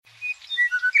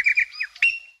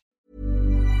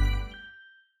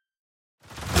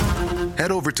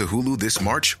Head over to Hulu this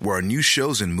March, where our new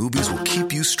shows and movies will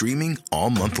keep you streaming all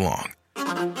month long.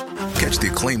 Catch the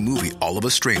acclaimed movie All of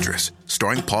Us Strangers,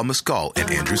 starring Paul Mescal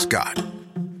and Andrew Scott.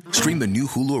 Stream the new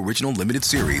Hulu original limited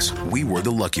series We Were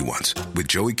the Lucky Ones with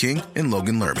Joey King and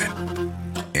Logan Lerman.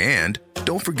 And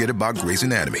don't forget about Grey's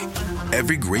Anatomy.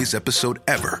 Every Grey's episode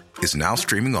ever is now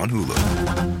streaming on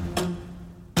Hulu.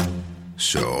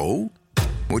 So,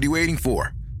 what are you waiting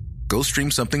for? Go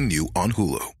stream something new on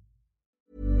Hulu.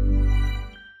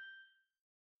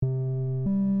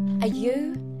 Are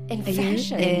you in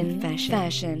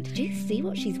fashion? Did you see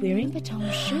what she's wearing for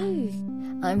Tom's shoes?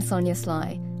 I'm Sonia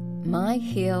Sly. My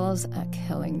heels are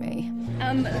killing me.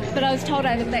 But I was told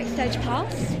I have a backstage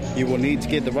pass. You will need to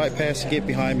get the right pass to get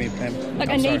behind me, Pam. Like,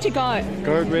 I need to go.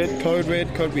 Code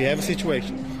red. We have a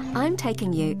situation. I'm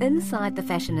taking you inside the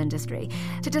fashion industry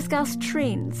to discuss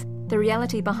trends, the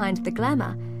reality behind the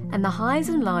glamour, and the highs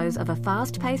and lows of a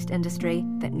fast-paced industry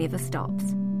that never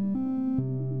stops.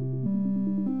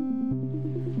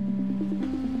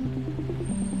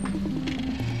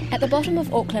 At the bottom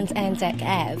of Auckland's Anzac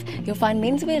Ave, you'll find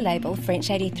menswear label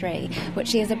French 83, which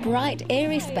shares a bright,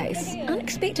 airy space,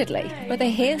 unexpectedly, with a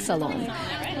hair salon.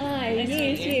 Hi,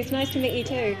 yes, nice to meet you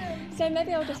too. So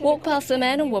maybe I'll just Walk past a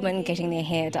man and woman getting their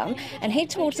hair done and head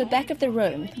towards the back of the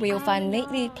room, where you'll find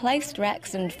neatly placed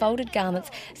racks and folded garments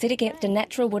set against a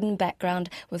natural wooden background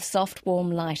with soft,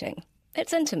 warm lighting.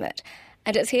 It's intimate,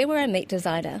 and it's here where I meet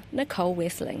designer Nicole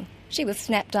Wessling. She was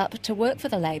snapped up to work for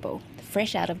the label,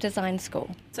 fresh out of design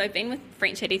school. So I've been with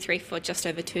French 83 for just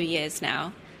over 2 years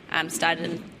now. Started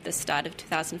in the start of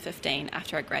 2015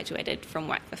 after I graduated from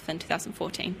Wycliffe in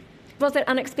 2014. Was it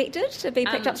unexpected to be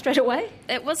picked up straight away?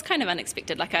 It was kind of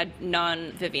unexpected. Like, I'd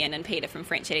known Vivian and Peter from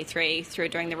French 83 through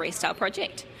doing the Restyle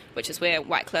project, which is where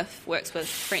Wycliffe works with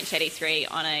French 83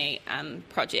 on a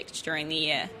project during the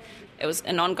year. It was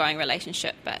an ongoing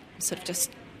relationship, but sort of just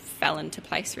fell into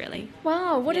place, really.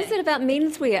 Wow, what is it about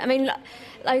menswear? I mean,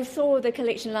 I saw the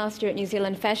collection last year at New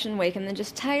Zealand Fashion Week, and then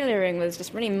just tailoring was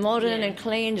just really modern and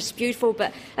clean, just beautiful,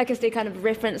 but I guess they're kind of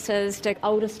references to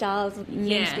older styles of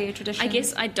menswear traditions. I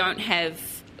guess I don't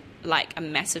have like a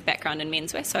massive background in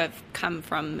menswear, so I've come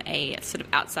from a sort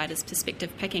of outsider's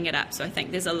perspective picking it up, so I think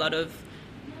there's a lot of,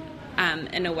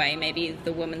 in a way, maybe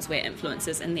the women's wear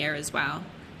influences in there as well.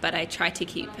 But I try to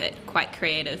keep it quite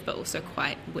creative, but also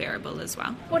quite wearable as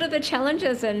well. What are the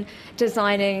challenges in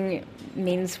designing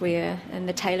menswear and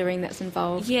the tailoring that's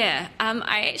involved? Yeah,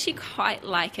 I actually quite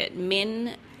like it.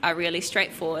 Men are really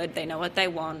straightforward. They know what they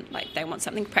want. Like, they want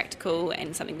something practical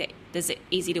and something that is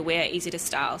easy to wear, easy to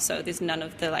style. So there's none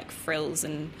of the like frills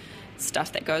and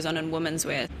stuff that goes on in women's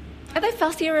wear. Are they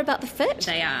fussier about the fit?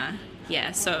 They are.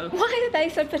 Yeah, so... Why are they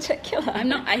so particular?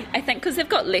 I think because they've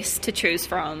got less to choose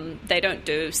from. They don't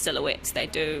do silhouettes. They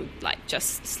do, like,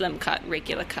 just slim cut,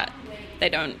 regular cut. They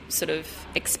don't sort of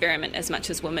experiment as much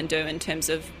as women do in terms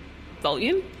of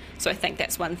volume. So I think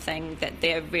that's one thing that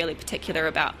they're really particular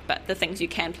about. But the things you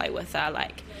can play with are,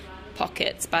 like,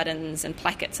 pockets, buttons, and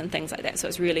plackets and things like that. So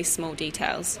it's really small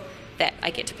details that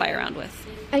I get to play around with.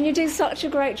 And you do such a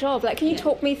great job. Like, can you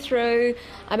talk me through,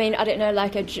 I mean, I don't know,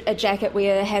 like a jacket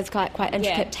where it has quite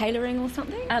intricate tailoring or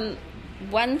something?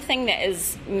 One thing that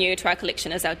is new to our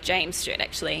collection is our James shirt,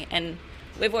 actually. And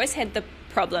we've always had the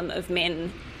problem of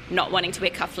men not wanting to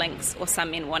wear cufflinks or some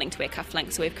men wanting to wear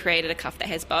cufflinks. So we've created a cuff that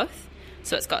has both.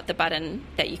 So it's got the button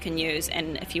that you can use,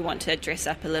 and if you want to dress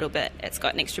up a little bit, it's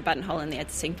got an extra buttonhole in there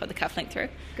so you can put the cufflink through.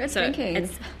 Good thinking.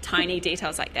 It's tiny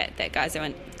details like that guys are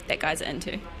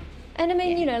into. And I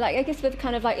mean, you know, like, I guess with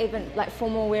kind of like even like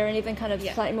formal wear and even kind of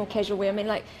slightly more casual wear, I mean,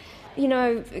 like, you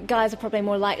know, guys are probably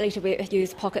more likely to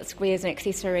use pocket squares and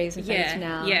accessories and things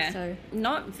now. Yeah, so.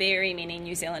 Not very many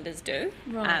New Zealanders do.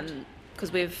 Right.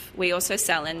 Because we also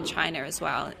sell in China as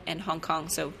well and Hong Kong,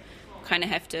 so kind of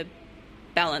have to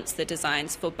balance the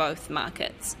designs for both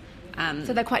markets.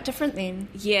 So they're quite different then?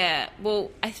 Yeah, well,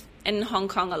 in Hong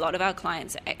Kong, a lot of our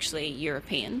clients are actually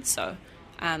European, so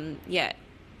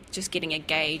just getting a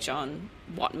gauge on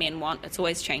what men want. It's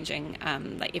always changing.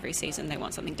 Like every season they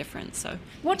want something different. So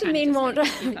what do men want?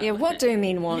 Yeah, what do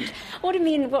men want? What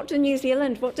do New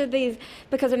Zealand? What do these?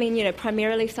 Because I mean, you know,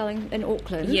 primarily selling in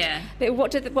Auckland. Yeah. But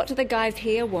what do the guys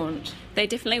here want? They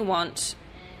definitely want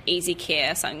easy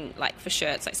care, something like for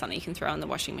shirts, like something you can throw in the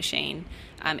washing machine,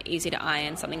 easy to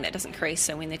iron, something that doesn't crease,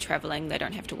 so when they're travelling they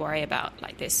don't have to worry about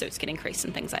like their suits getting creased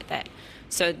and things like that.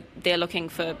 So they're looking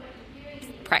for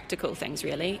practical things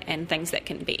really, and things that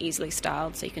can be easily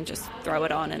styled, so you can just throw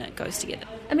it on and it goes together.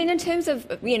 I mean, in terms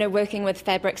of, you know, working with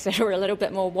fabrics that are a little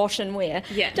bit more wash and wear,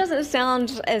 doesn't it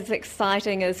sound as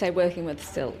exciting as, say, working with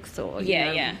silks or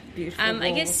beautiful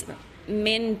I guess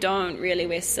men don't really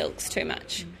wear silks too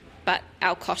much. but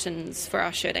our cottons for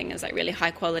our shirting is like really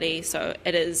high quality, so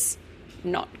it is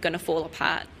not going to fall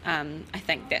apart. I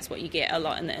think that's what you get a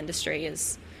lot in the industry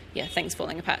is, things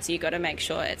falling apart. So you got to make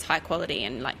sure it's high quality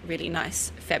and like really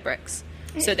nice fabrics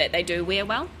so that they do wear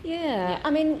well. Yeah.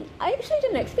 I mean, I actually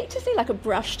didn't expect to see like a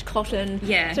brushed cotton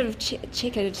sort of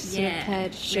checkered sort of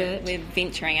plaid shirt. We're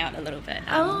venturing out a little bit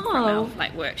from our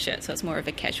like work shirt, so it's more of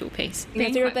a casual piece.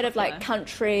 Is there a bit of like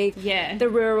country, the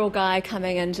rural guy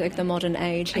coming into the modern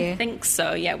age here? I think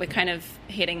so, yeah. We're kind of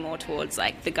heading more towards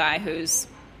like the guy who's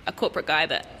a corporate guy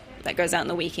but that goes out on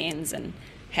the weekends and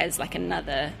has like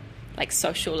another like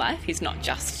social life. He's not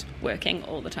just working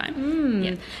all the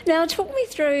time. Now talk me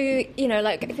through,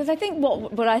 because I think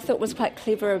what I thought was quite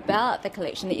clever about the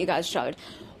collection that you guys showed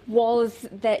was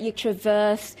that you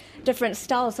traverse different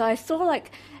styles. So I saw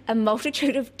like a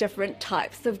multitude of different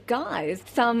types of guys.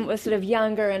 Some were sort of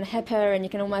younger and hipper, and you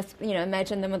can almost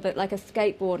imagine them with like a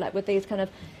skateboard, like with these kind of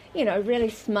really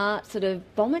smart sort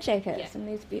of bomber jackets and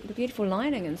the beautiful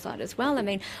lining inside as well. I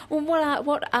mean,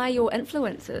 what are your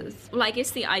influences? Well, I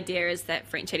guess the idea is that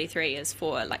French 83 is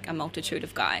for like a multitude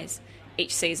of guys.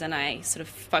 Each season I sort of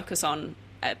focus on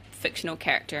a fictional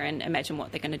character and imagine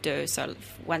what they're going to do. So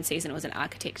one season was an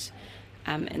architect,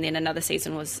 and then another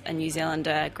season was a New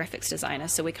Zealander graphics designer.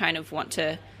 So we kind of want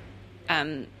to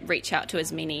reach out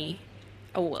to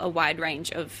a wide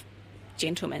range of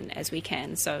gentlemen as we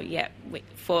can. So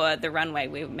for the runway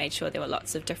we made sure there were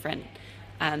lots of different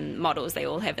models. They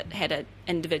all had an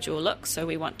individual look, so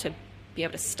we want to be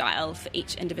able to style for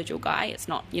each individual guy. It's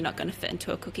not, you're not going to fit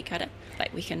into a cookie cutter.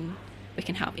 Like we can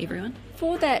help everyone.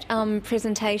 For that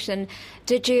presentation,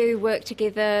 did you work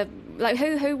together? Like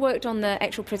who worked on the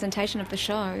actual presentation of the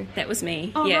show? That was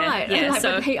me. Oh, right. Yeah. Like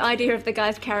so the idea of the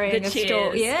guys carrying a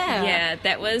stall. Yeah,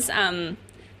 that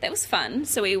was fun.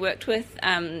 So we worked with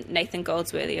Nathan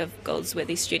Goldsworthy of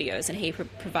Goldsworthy Studios, and he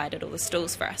provided all the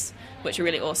stools for us, which are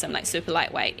really awesome, like super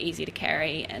lightweight, easy to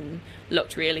carry, and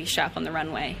looked really sharp on the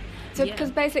runway. So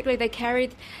because basically they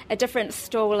carried a different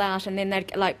stall out, and then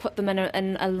they'd like put them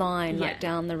in a line like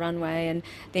down the runway, and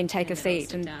then take a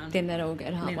seat, and then they'd all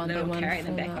get up one by one. Carry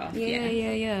them back off.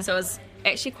 Yeah. So it was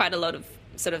actually quite a lot of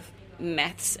sort of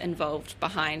maths involved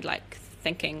behind like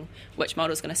thinking which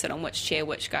model's going to sit on which chair,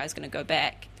 which guy's going to go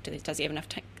back, does he have enough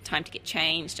time to get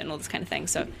changed, and all this kind of thing.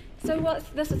 So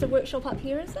this is a workshop up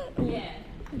here, is it? Yeah.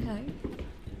 Okay.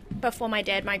 Before my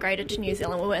dad migrated to New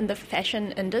Zealand, we were in the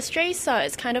fashion industry, so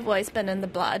it's kind of always been in the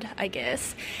blood, I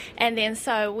guess. And then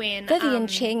so when Vivian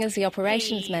Cheng is the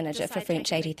operations manager for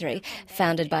French 83,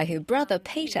 founded by her brother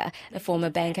Peter, a former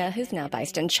banker who's now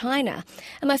based in China.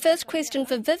 And my first question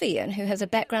for Vivian, who has a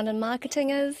background in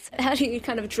marketing, is how do you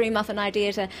kind of dream up an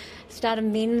idea to start a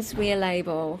menswear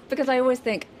label? Because I always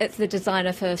think it's the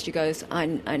designer first who goes, I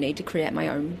need to create my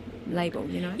own label,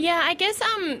 Yeah, I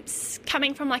guess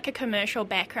coming from like a commercial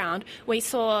background, we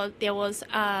saw there was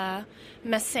a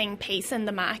missing piece in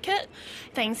the market.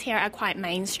 Things here are quite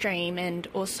mainstream and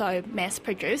also mass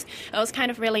produced. It was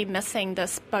kind of really missing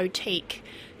this boutique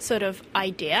sort of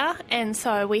idea, and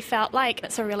so we felt like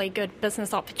it's a really good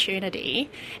business opportunity,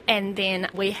 and then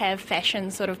we have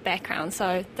fashion sort of background,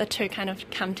 so the two kind of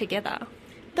come together.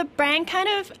 The brand kind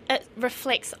of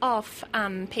reflects off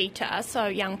Peter, so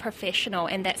young professional,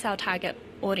 and that's our target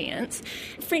audience.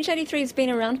 French 83 has been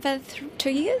around for 2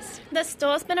 years? The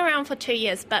store's been around for 2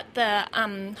 years, but the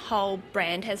whole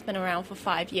brand has been around for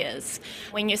 5 years.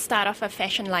 When you start off a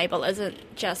fashion label, isn't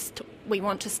just we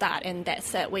want to start and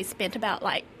that's it. We spent about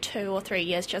like 2 or 3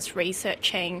 years just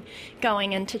researching,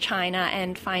 going into China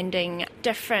and finding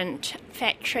different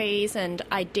factories and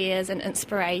ideas and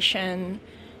inspiration.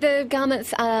 The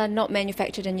garments are not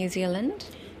manufactured in New Zealand?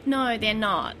 No, they're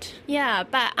not. Yeah,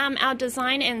 but our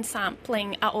design and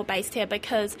sampling are all based here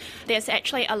because there's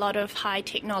actually a lot of high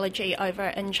technology over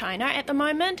in China at the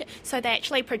moment, so they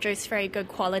actually produce very good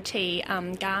quality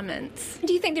garments.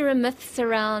 Do you think there are myths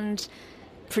around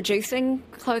producing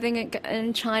clothing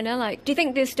in China? Like, do you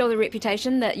think there's still the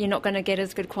reputation that you're not going to get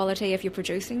as good quality if you're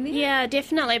producing there? Yeah,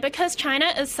 definitely, because China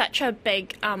is such a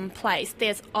big place.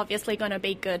 There's obviously going to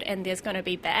be good and there's going to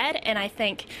be bad, and I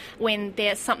think when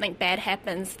there's something bad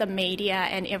happens, the media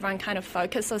and everyone kind of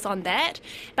focuses on that.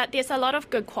 But there's a lot of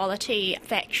good quality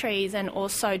factories and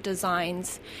also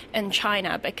designs in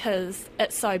China because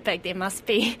it's so big. There must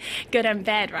be good and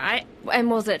bad, right?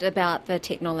 And was it about the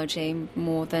technology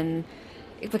more than...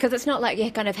 Because it's not like you're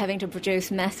kind of having to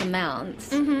produce mass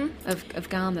amounts of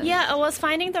garments. Yeah, it was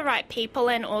finding the right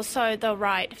people and also the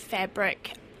right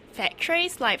fabric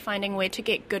factories, like finding where to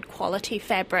get good quality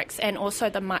fabrics and also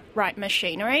the right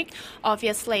machinery.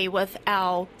 Obviously, with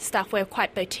our stuff, we're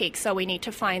quite boutique, so we need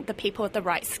to find the people with the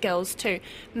right skills to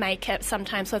make it,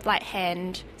 sometimes with like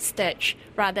hand stitch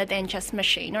rather than just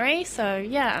machinery. So,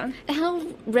 yeah. How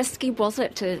risky was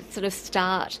it to sort of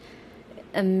start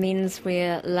a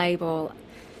menswear label?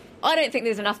 I don't think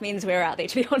there's enough menswear out there,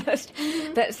 to be honest.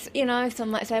 But, you know,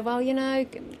 some might say, well, you know,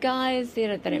 guys, they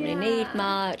don't really need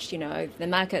much. You know, the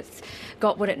market's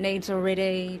got what it needs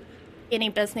already. Any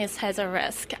business has a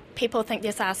risk. People think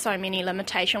there are so many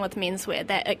limitations with menswear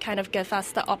that it kind of gives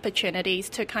us the opportunities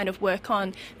to kind of work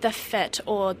on the fit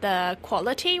or the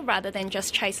quality rather than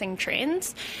just chasing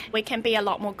trends. We can be a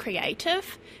lot more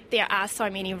creative. There are so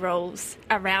many rules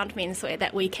around menswear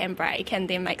that we can break and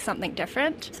then make something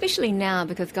different. Especially now,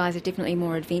 because guys are definitely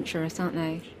more adventurous, aren't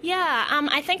they? Yeah,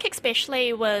 I think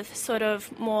especially with sort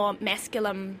of more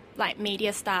masculine like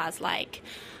media stars like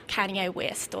Kanye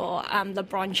West or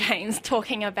LeBron James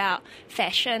talking about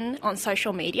fashion on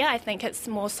social media, I think it's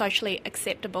more socially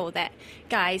acceptable that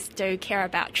guys do care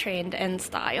about trend and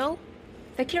style.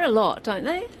 They care a lot, don't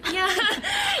they? Yeah.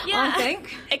 I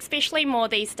think. Especially more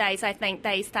these days, I think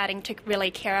they're starting to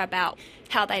really care about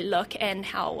how they look and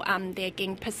how they're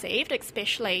getting perceived,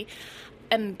 especially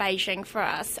in Beijing for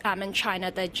us. In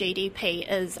China, the GDP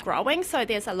is growing, so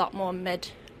there's a lot more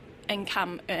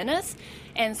mid-income earners.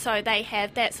 And so they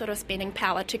have that sort of spending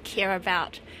power to care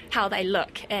about how they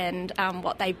look and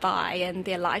what they buy and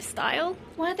their lifestyle.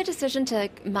 Why the decision to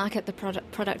market the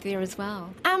product there as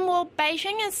well? Well,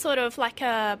 Beijing is sort of like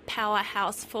a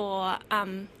powerhouse for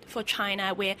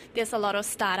China, where there's a lot of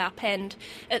startup and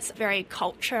it's a very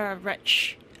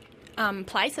culture-rich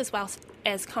place as well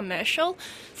as commercial.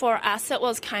 For us, it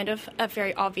was kind of a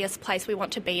very obvious place we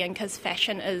want to be in because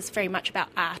fashion is very much about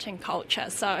art and culture.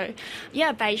 So,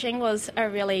 yeah, Beijing was a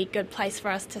really good place for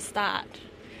us to start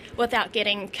without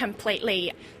getting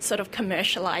completely sort of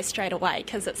commercialised straight away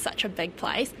because it's such a big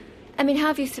place. I mean, how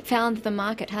have you found the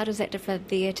market? How does that differ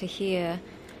there to here?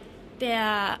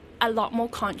 They're a lot more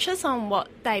conscious on what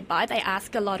they buy. They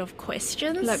ask a lot of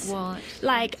questions. Like what?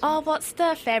 Like, oh, what's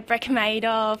the fabric made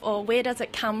of? Or where does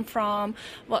it come from?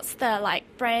 What's the, like,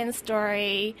 brand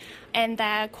story? And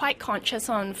they're quite conscious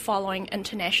on following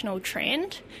international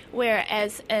trend.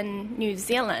 Whereas in New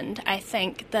Zealand, I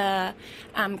think the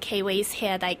Kiwis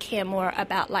here, they care more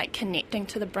about, like, connecting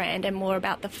to the brand and more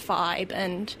about the vibe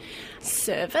and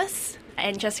service,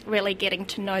 and just really getting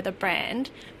to know the brand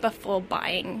before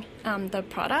buying the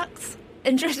products.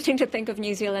 Interesting to think of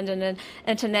New Zealand in an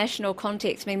international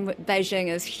context. I mean, Beijing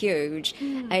is huge,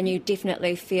 and you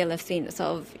definitely feel a sense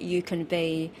of you can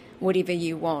be whatever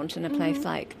you want in a place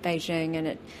like Beijing,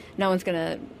 and no one's going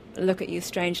to look at you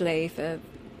strangely for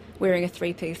wearing a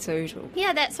three-piece suit.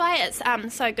 Yeah, that's why it's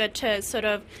so good to sort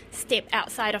of step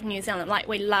outside of New Zealand. Like,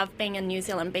 we love being in New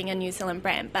Zealand, being a New Zealand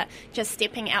brand, but just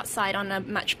stepping outside on a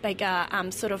much bigger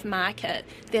sort of market,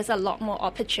 there's a lot more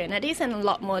opportunities and a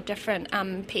lot more different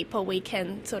people we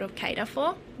can sort of cater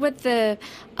for. With the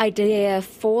idea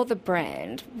for the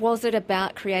brand, was it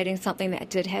about creating something that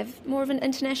did have more of an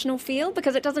international feel?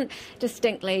 Because it doesn't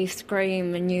distinctly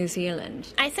scream New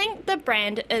Zealand. I think the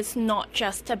brand is not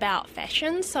just about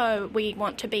fashion, so we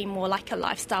want to be more like a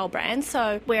lifestyle brand.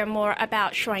 So we're more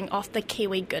about showing off the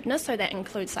Kiwi goodness, so that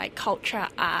includes like culture,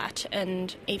 art,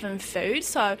 and even food.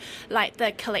 So like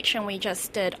the collection we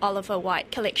just did, Oliver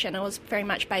White collection, it was very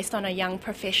much based on a young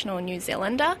professional New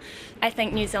Zealander. I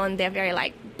think New Zealand, they're very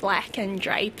like black and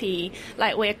drapey,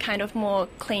 like we're kind of more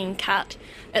clean cut.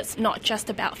 It's not just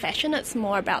about fashion, it's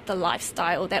more about the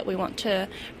lifestyle that we want to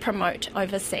promote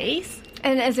overseas.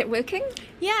 And is it working?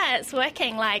 Yeah, it's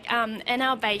working. Like in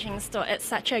our Beijing store, it's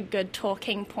such a good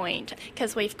talking point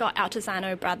because we've got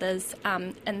Artisano Brothers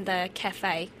in the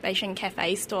cafe, Beijing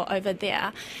cafe store over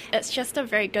there. It's just a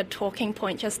very good talking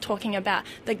point, just talking about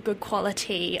the good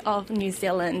quality of New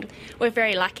Zealand. We're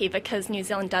very lucky because New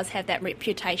Zealand does have that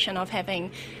reputation of having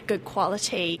good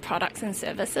quality products and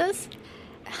services.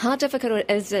 How difficult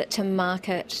is it to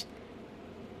market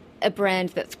a brand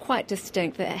that's quite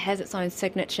distinct, that has its own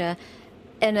signature,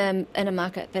 in a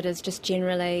market that is just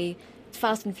generally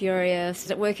fast and furious?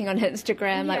 Is it working on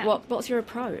Instagram? Yeah. Like, what's your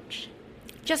approach?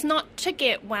 Just not to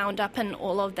get wound up in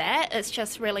all of that. It's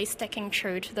just really sticking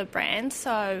true to the brand.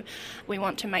 So we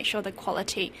want to make sure the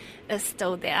quality is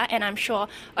still there. And I'm sure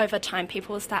over time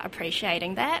people will start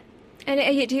appreciating that.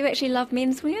 And do you actually love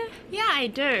menswear? Yeah, I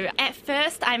do. At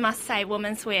first, I must say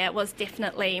women's wear was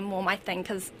definitely more my thing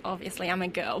because obviously I'm a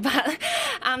girl. But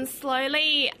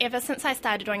slowly, ever since I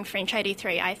started doing French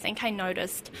 83, I think I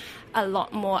noticed a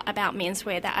lot more about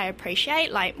menswear that I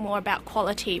appreciate, like more about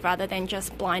quality rather than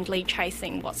just blindly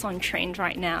chasing what's on trend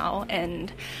right now.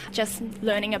 And just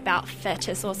learning about fit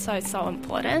is also so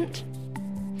important.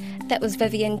 That was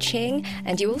Vivienne Cheng,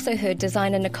 and you also heard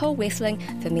designer Nicole Wessling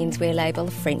for menswear label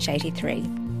French 83.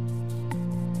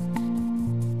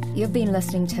 You've been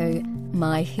listening to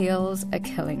My Heels Are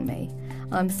Killing Me.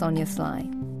 I'm Sonia Sly.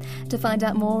 To find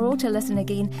out more or to listen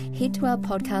again, head to our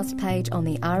podcast page on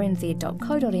the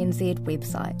rnz.co.nz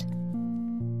website.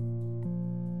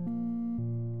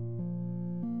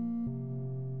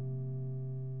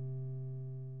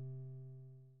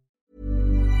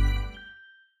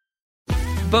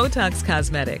 Botox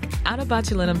Cosmetic,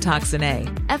 out-of-botulinum toxin A,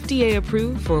 FDA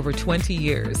approved for over 20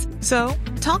 years. So,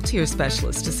 talk to your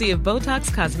specialist to see if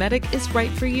Botox Cosmetic is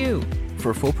right for you.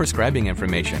 For full prescribing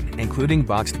information, including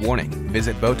boxed warning,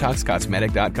 visit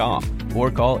BotoxCosmetic.com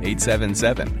or call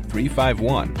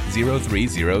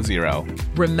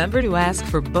 877-351-0300. Remember to ask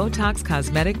for Botox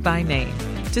Cosmetic by name.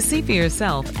 To see for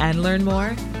yourself and learn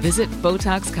more, visit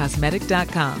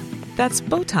BotoxCosmetic.com. That's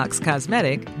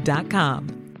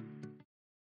BotoxCosmetic.com.